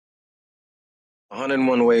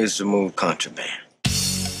101 ways to move contraband.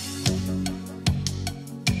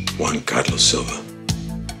 Juan Carlos Silva.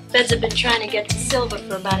 Feds have been trying to get to Silva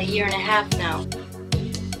for about 1.5 years now.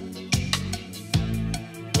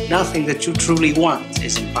 Nothing that you truly want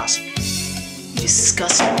is impossible.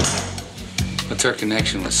 Disgusting. What's our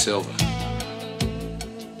connection with Silva?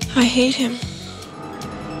 I hate him.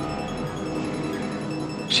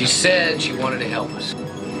 She said she wanted to help us.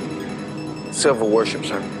 Silva worships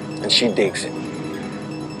her, and she digs it.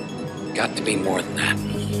 Got to be more than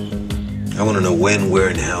that. I want to know when, where,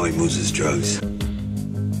 and how he moves his drugs.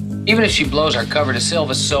 Even if she blows our cover to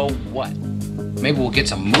Silva, so what? Maybe we'll get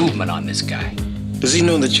some movement on this guy. Does he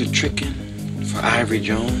know that you're tricking for Ivory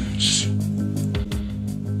Jones?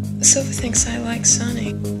 Silva thinks I like Sonny.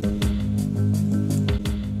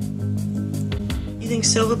 You think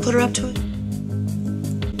Silva put her up to it?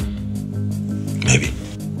 Maybe.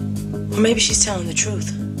 Or maybe she's telling the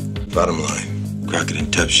truth. Bottom line, Crockett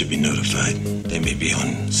and Tubbs should be notified. They may be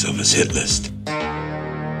on Silva's hit list.